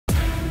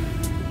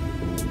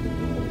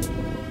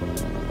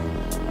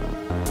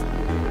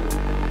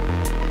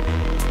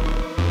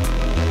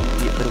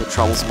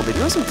troublesome. They do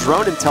have some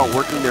drone intel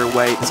working their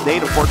way. This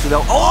nade, unfortunately,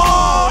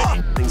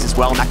 though, things as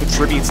well, and that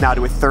contributes now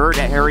to a third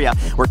area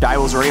where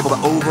Direwolves are able to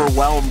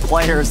overwhelm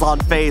players on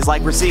FaZe,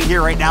 like we're seeing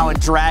here right now in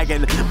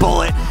Dragon.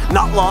 Bullet,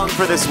 not long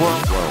for this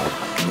world.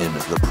 In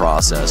the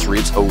process,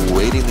 Reeves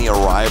awaiting the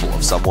arrival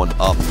of someone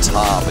up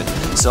top,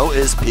 and so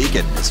is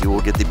Peekin, as he will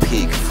get the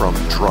peek from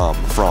Drum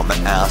from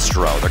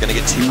Astro. They're going to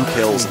get 2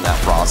 kills in that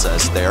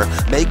process there,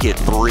 make it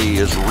 3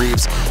 as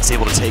Reeves is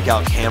able to take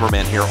out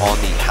Cameraman here on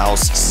the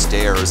house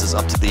stairs. Is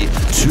up to the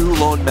 2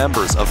 lone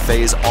members of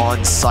FaZe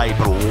on site,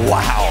 but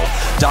wow,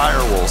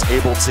 Direwolves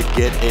able to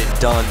get it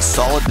done.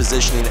 Solid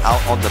positioning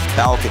out on the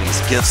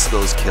balconies gets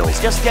those kills.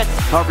 Just yet,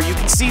 however, you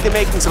can see the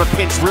makings of a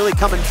pinch really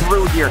coming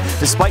through here,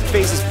 despite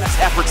FaZe's best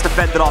efforts to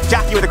fend it off.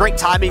 Jackie with a great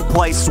timing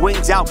play,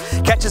 swings out,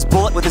 catches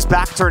Bullet with his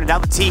back turn, and now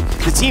the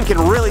team can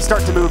really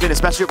start to move in,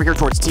 especially over here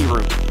towards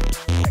T-Room.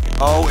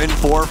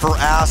 0-4 for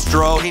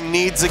Astro. He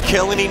needs a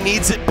kill, and he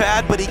needs it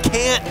bad, but he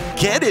can't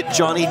get it.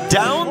 Johnny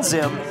downs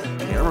him.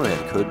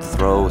 Cameraman could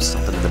throw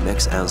something in the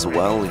mix as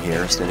well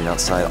here, standing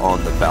outside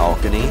on the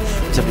balcony,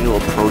 attempting to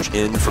approach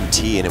in from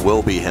T, and it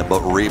will be him,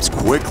 but Reeves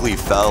quickly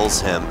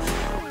fells him.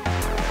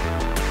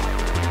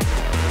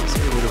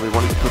 Really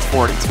wanted to push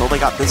forward until they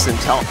got this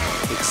intel.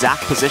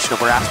 Exact position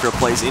of where Astro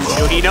plays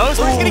into. He knows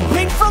where he's getting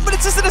pinged from, but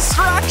it's just a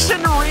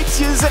distraction. Reeves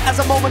uses it as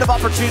a moment of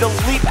opportunity to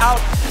leap out,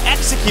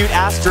 execute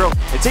Astro,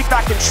 and take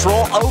back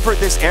control over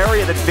this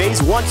area that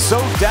FaZe wants so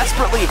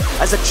desperately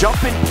as a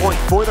jump-in point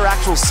for their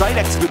actual site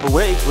execute.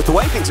 With the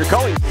way things are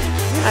going,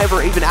 they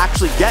never even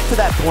actually get to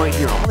that point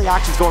here. All the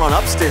action's going on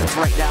upstairs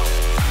right now.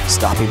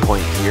 Stopping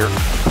point here,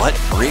 but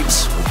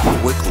Reeves will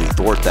quickly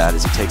thwart that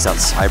as he takes out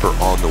Cyber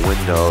on the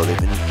window. They've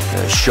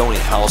been showing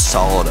how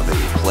solid of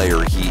a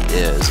player he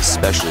is,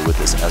 especially with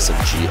this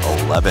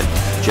SMG-11.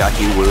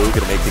 Jackie Wu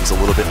going to make things a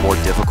little bit more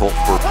difficult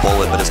for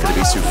Bullet, but it's going to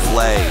be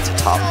Souffle to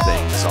top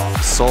things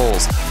off.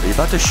 Souls, are you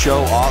about to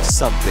show off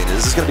something?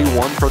 This is going to be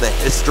one for the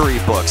history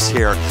books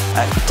here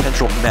at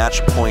potential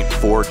match point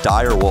for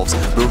Direwolves.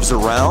 Moves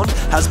around,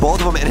 has both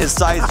of them in his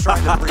sights,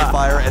 trying to free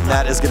fire, and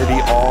that is going to be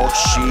all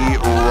she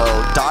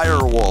wrote.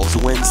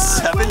 Direwolves win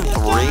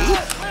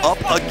 7-3 up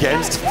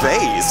against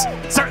FaZe.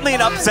 Certainly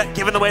an upset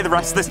given the way the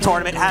rest of this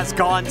tournament has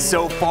gone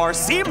so far.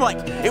 Seemed like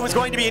it was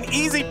going to be an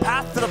easy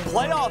path to the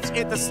playoffs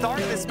at the start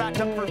of this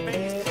matchup for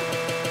FaZe.